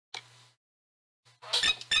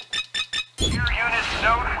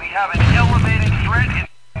have an elevated threat in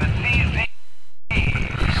the CZ.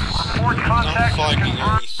 Report contact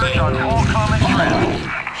converged on all common threats.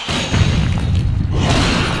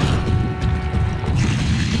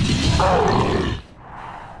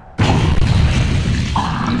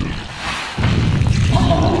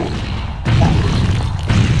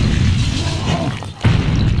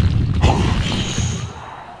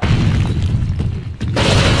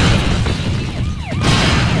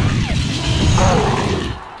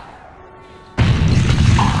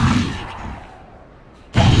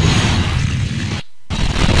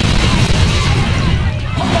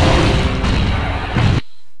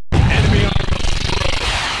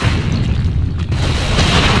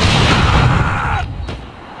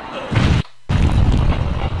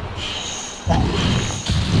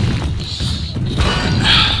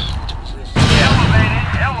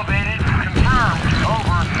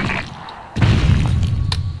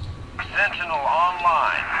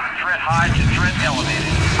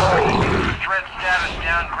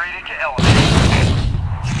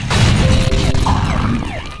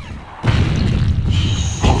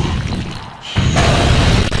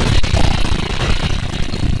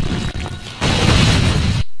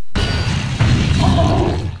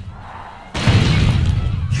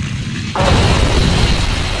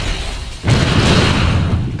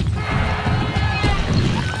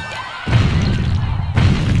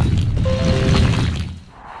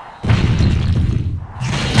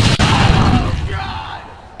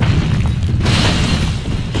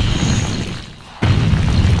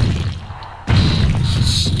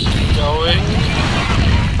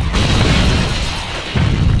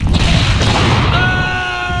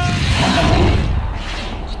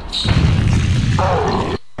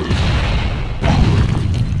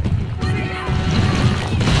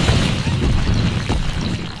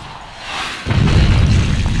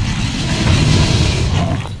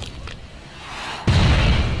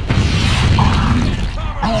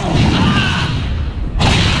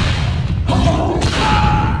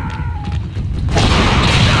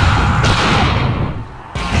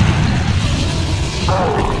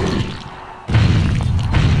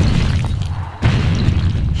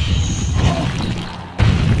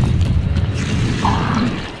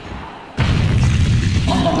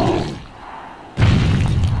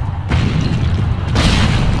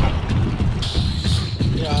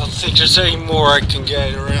 I think there's any more I can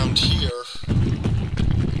get around here.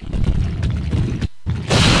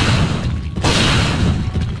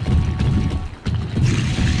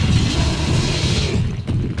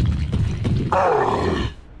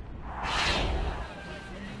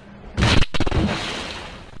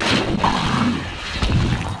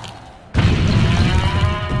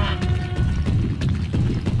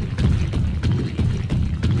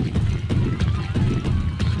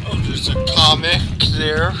 Oh, there's a comic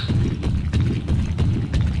there.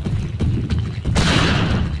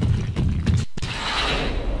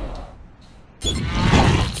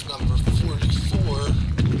 It's number 44.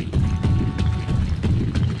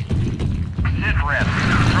 Sit rep.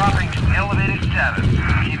 Dropping to elevated status.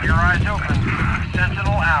 Keep your eyes open.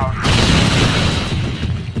 Sentinel out.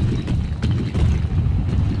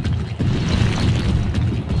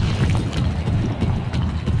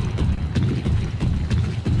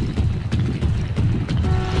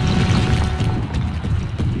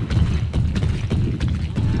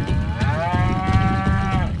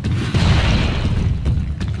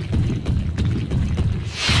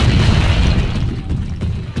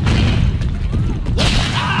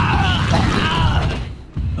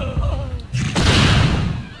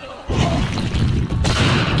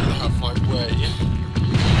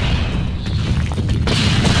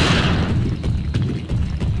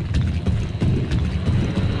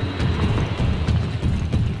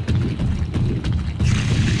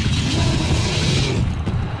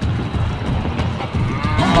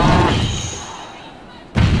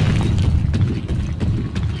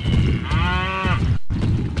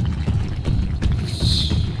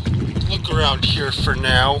 Around here for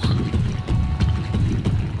now.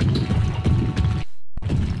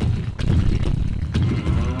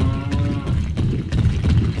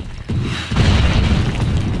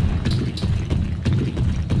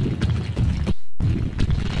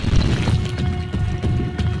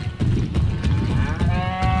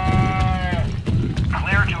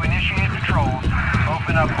 Clear to initiate patrols.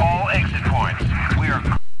 Open up all exit points. We are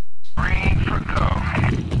green for go.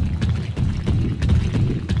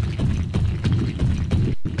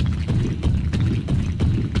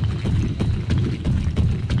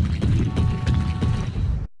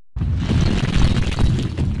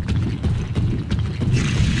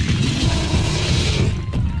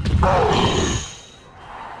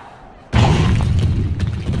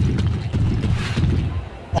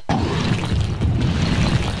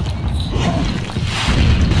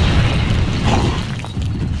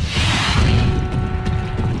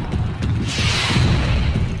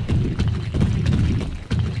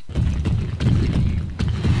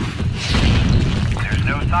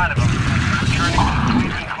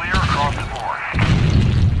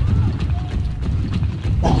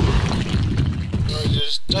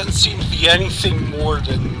 doesn't seem to be anything more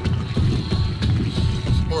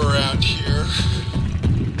around here.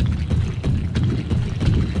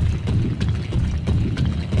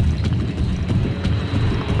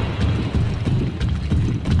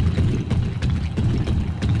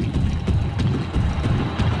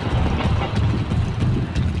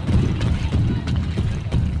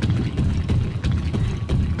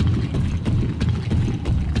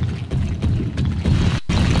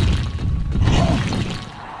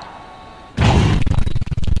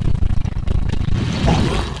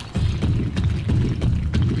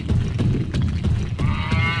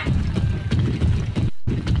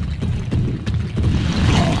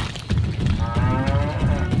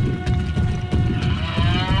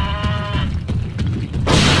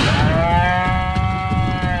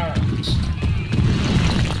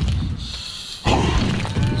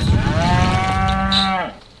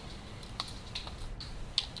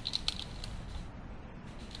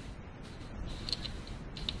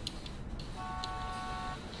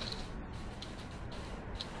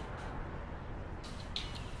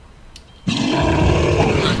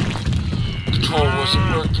 Control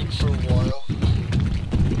wasn't working for a while.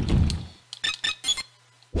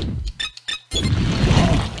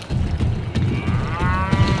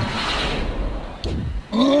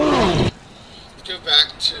 Let's go back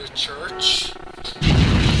to the church.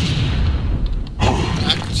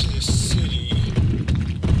 Back to the city.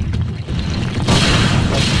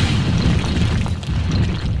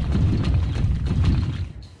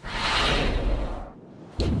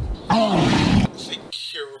 I think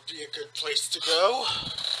here would be a good place to go.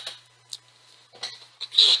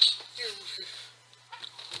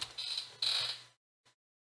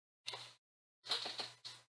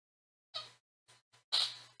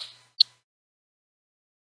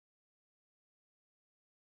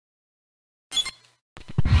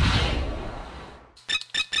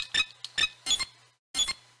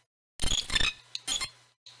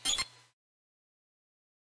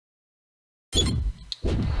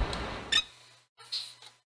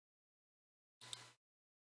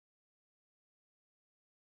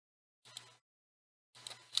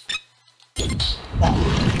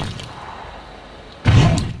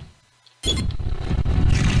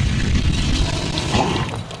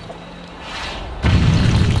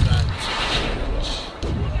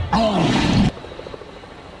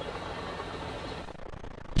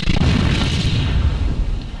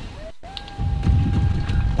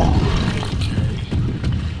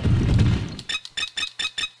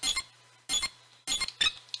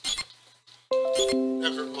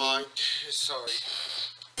 Never mind. Sorry.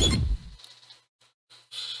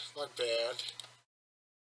 My bad.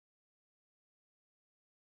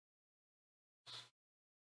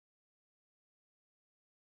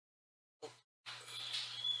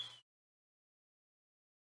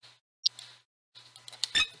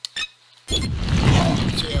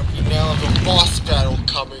 So yeah, we now have a boss battle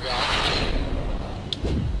coming up.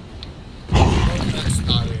 Oh, that's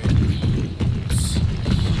not it.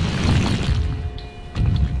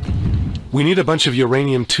 We need a bunch of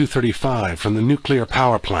uranium-235 from the nuclear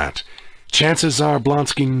power plant. Chances are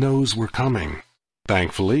Blonsky knows we're coming.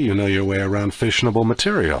 Thankfully, you know your way around fissionable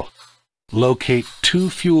material. Locate 2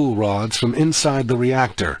 fuel rods from inside the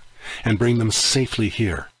reactor and bring them safely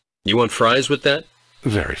here. You want fries with that?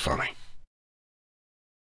 Very funny.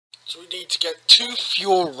 So we need to get 2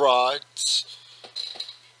 fuel rods.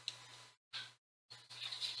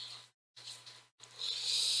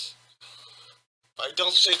 I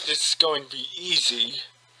don't think this is going to be easy.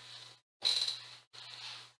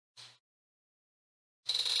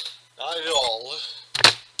 Not at all.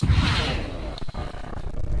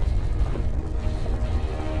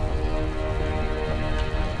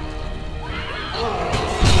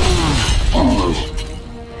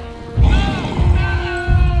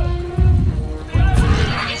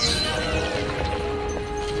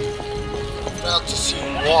 About to see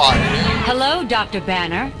why. Hello, Dr.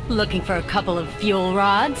 Banner. Looking for a couple of fuel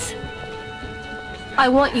rods? I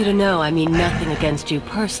want you to know I mean nothing against you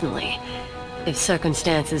personally. If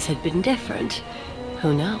circumstances had been different,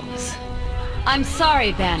 who knows? I'm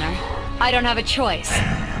sorry, Banner. I don't have a choice.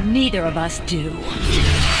 Neither of us do.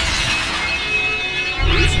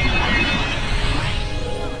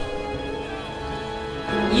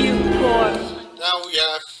 You poor... Now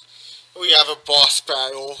we have a boss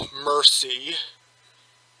battle, Mercy.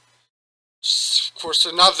 Of course,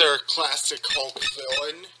 another classic Hulk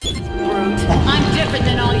villain. Brute. I'm different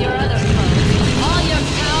than all your other foes. All your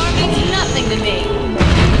power means nothing to me.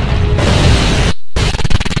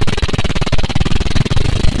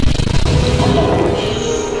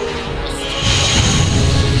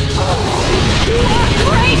 You are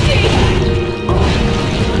crazy!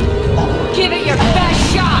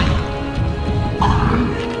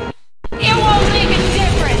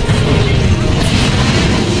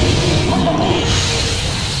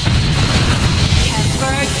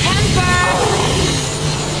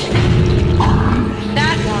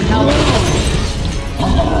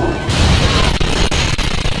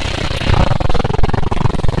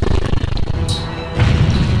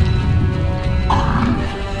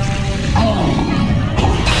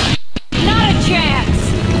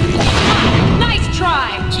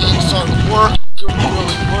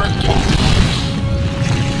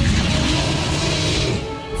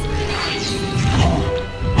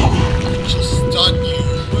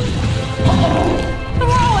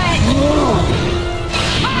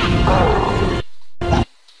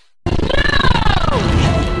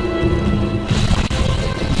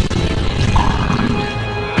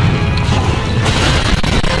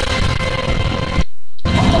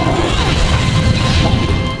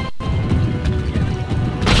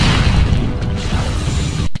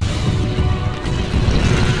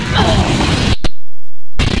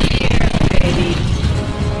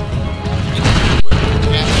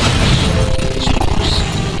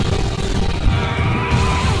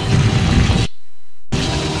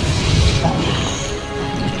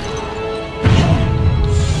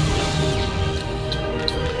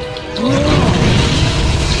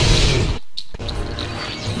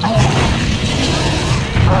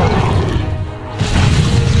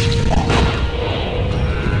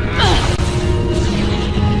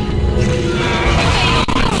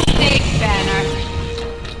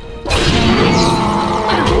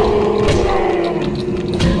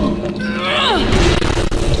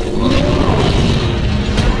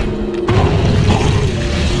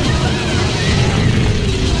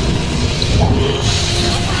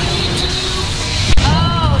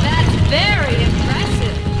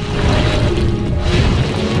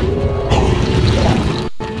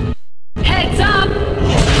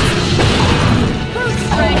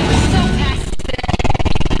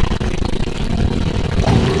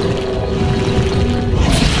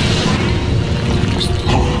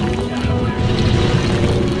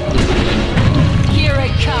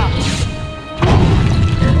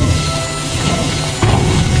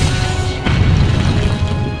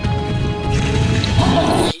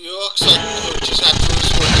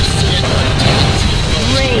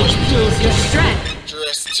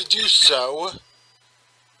 to do so.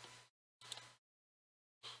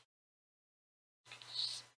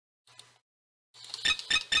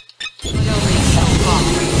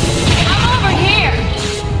 I'm over here!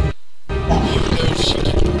 Even though she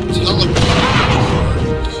can teleport.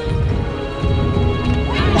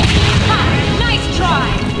 Ha! Nice try!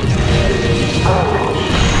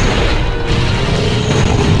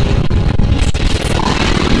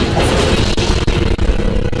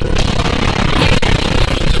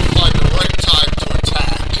 To find the right time to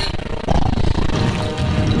attack.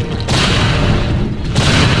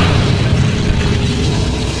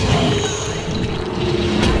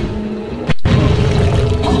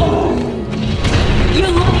 You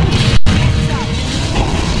like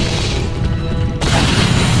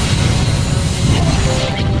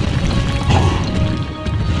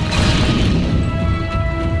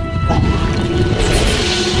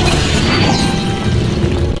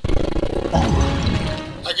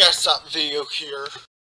I gotta stop the video here.